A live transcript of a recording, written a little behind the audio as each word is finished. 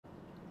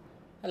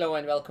Hello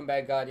and welcome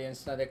back,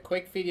 Guardians. Another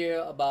quick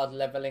video about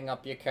leveling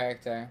up your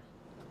character.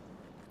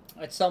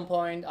 At some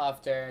point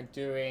after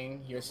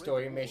doing your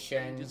story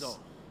missions,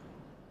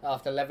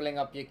 after leveling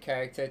up your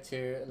character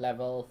to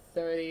level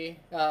 30,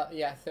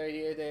 30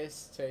 it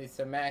is, 30 is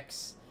the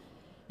max,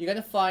 you're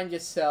gonna find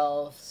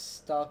yourself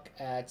stuck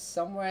at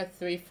somewhere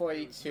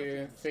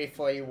 342,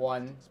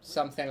 341,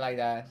 something like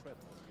that.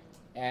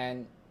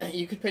 And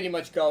you could pretty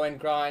much go and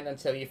grind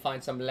until you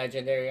find some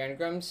legendary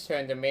engrams,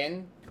 turn them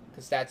in,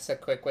 because that's a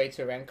quick way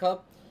to rank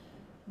up.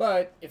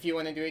 But if you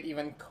want to do it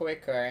even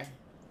quicker,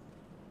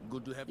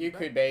 you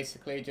could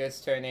basically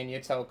just turn in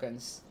your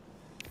tokens.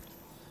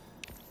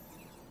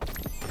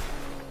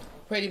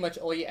 Pretty much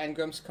all your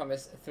engrams come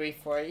as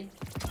 340,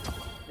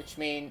 which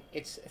means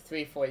it's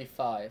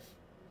 345.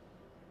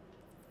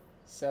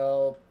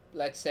 So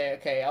let's say,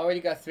 okay, I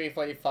already got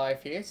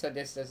 345 here, so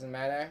this doesn't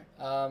matter.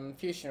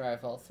 Fusion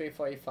rifle,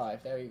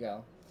 345, there you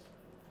go.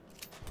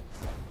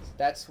 So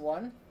that's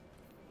one.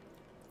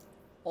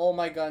 All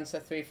my guns are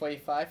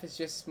 345, it's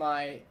just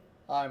my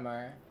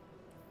armor.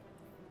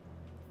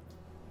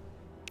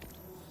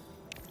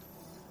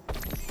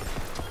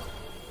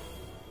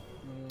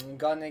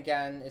 Gun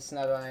again, it's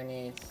not what I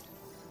need.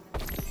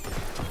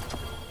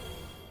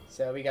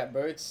 So we got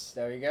boots,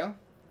 there we go.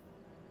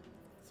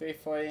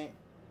 340.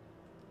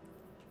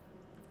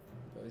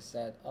 Goes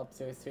that up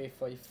to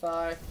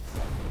 345.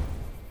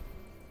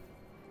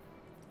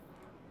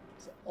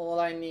 So all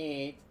I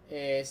need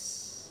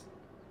is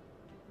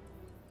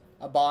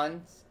a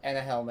bond and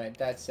a helmet,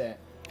 that's it.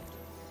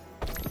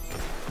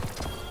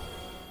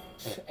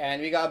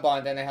 And we got a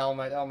bond and a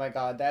helmet, oh my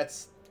god,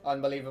 that's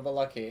unbelievable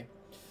lucky.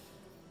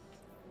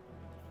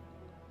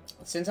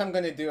 Since I'm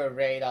gonna do a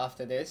raid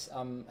after this,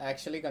 I'm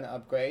actually gonna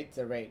upgrade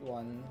the raid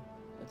one.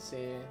 Let's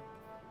see.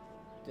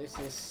 This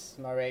is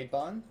my raid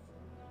bond.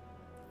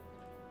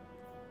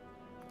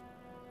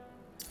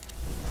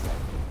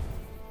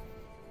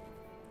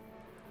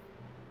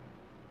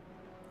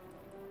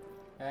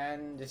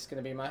 And this is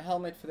gonna be my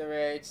helmet for the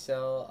raid,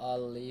 so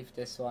I'll leave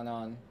this one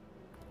on.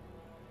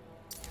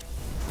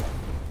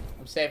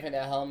 I'm saving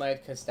the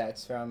helmet because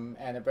that's from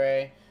Ana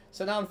Bray.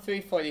 So now I'm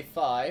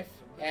 345,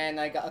 and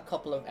I got a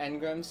couple of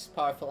engrams,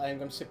 powerful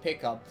engrams to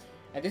pick up.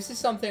 And this is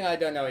something I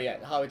don't know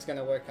yet, how it's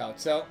gonna work out.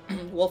 So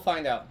we'll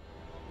find out.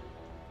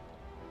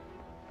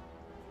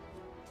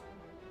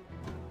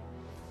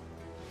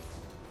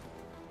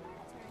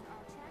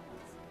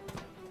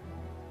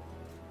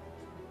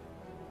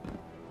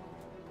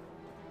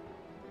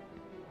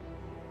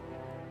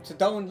 So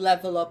don't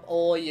level up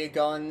all your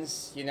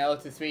guns, you know,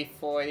 to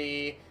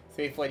 340,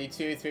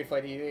 342,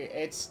 343.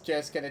 It's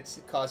just gonna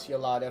cost you a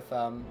lot of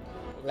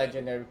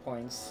legendary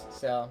points.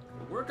 So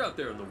work out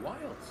there in the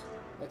wilds.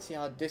 Let's see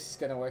how this is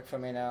gonna work for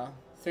me now.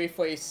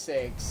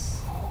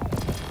 346.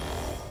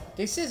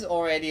 This is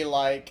already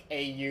like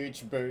a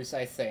huge boost,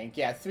 I think.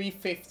 Yeah,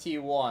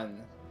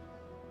 351.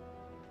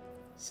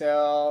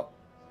 So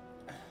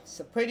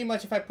pretty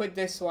much if I put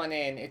this one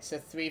in, it's a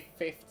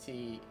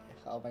 350.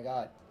 Oh my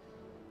god.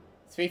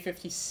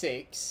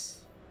 356.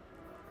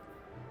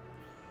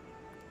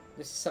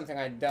 This is something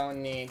I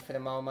don't need for the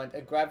moment.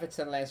 A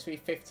graviton lens,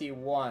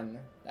 351.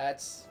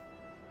 That's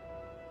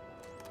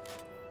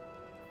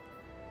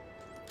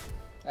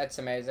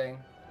amazing.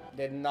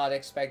 Did not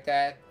expect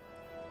that.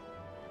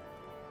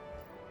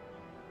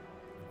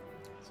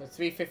 So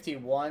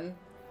 351.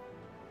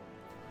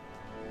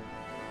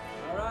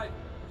 Alright,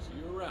 see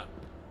you around.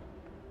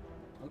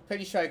 I'm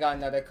pretty sure I got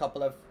another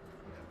couple of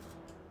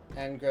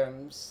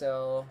engrams,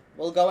 so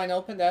we'll go and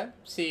open them,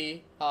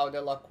 see how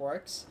the luck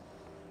works.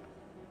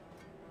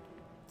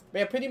 But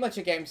yeah, pretty much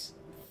a game's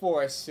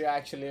forced to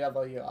actually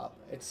level you up.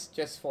 It's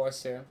just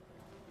forced to.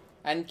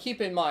 And keep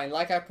in mind,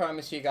 like I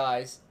promised you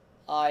guys,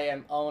 I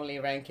am only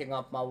ranking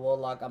up my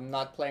Warlock. I'm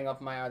not playing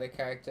up my other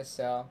characters,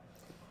 so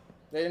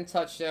didn't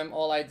touch them.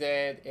 All I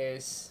did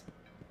is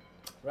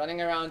running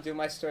around, do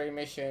my story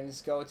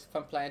missions, go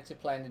from planet to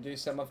planet, do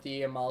some of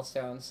the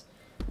milestones.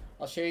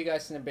 I'll show you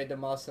guys in a bit the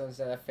milestones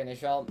that I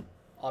finished. Well,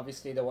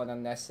 obviously the one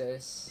on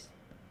Nessus.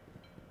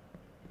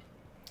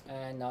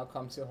 And now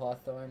come to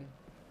Hawthorne.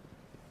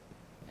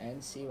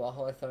 And see what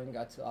Hawthorne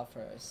got to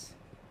offer us.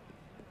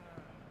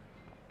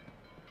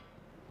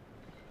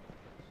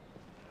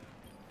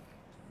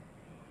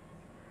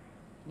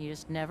 You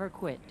just never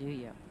quit, do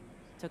you?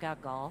 Took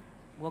out Gaul,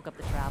 woke up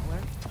the Traveler,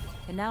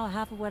 and now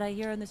half of what I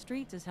hear on the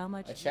streets is how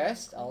much... A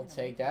chest? I'll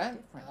take that.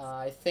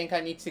 I think I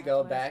need to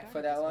go back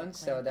for that one,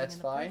 so that's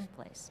fine.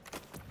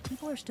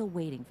 People are still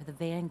waiting for the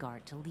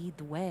Vanguard to lead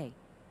the way.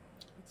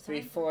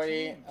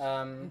 340.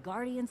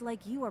 Guardians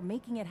like you are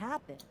making it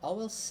happen. I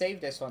will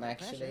save this one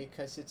actually,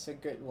 because it's a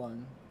good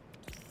one.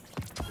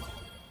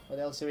 What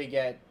else do we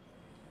get?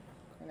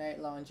 Grenade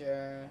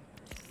launcher.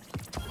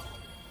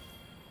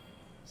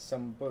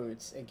 Some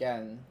boots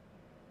again.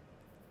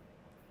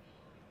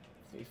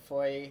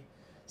 340.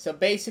 So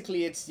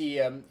basically it's the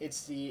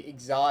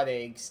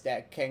exotics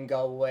that can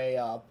go way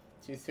up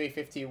to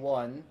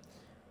 351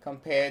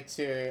 compared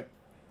to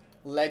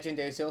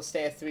legendaries. It'll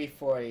stay at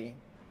 340.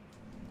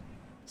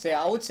 So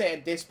yeah, I would say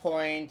at this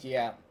point,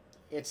 yeah,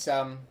 it's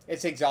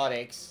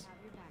exotics.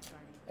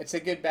 It's a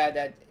good bet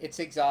that it's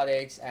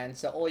exotics, and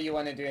so all you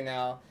want to do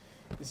now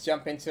is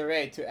jump into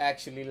raid to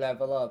actually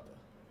level up,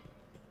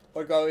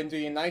 or go into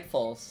your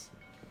nightfalls.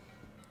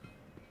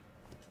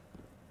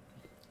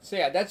 So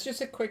yeah, that's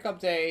just a quick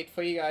update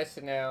for you guys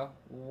to know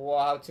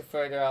how to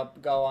further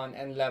go on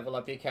and level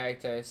up your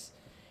characters.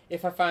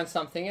 If I find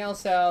something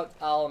else out,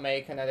 I'll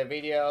make another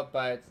video,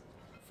 but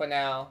for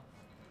now,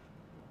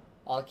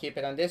 I'll keep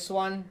it on this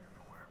one.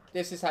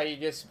 This is how you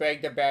just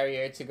break the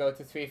barrier to go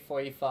to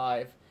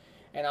 345.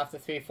 And after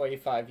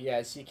 345,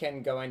 yes, you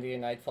can go and do your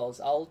nightfalls.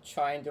 I'll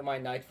try and do my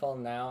nightfall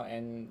now,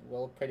 and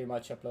we'll pretty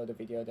much upload the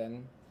video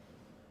then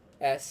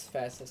as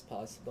fast as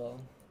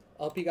possible.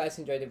 I hope you guys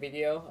enjoyed the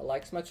video. A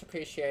like's much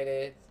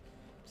appreciated.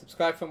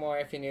 Subscribe for more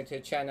if you're new to the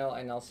channel,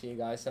 and I'll see you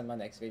guys on my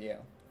next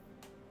video.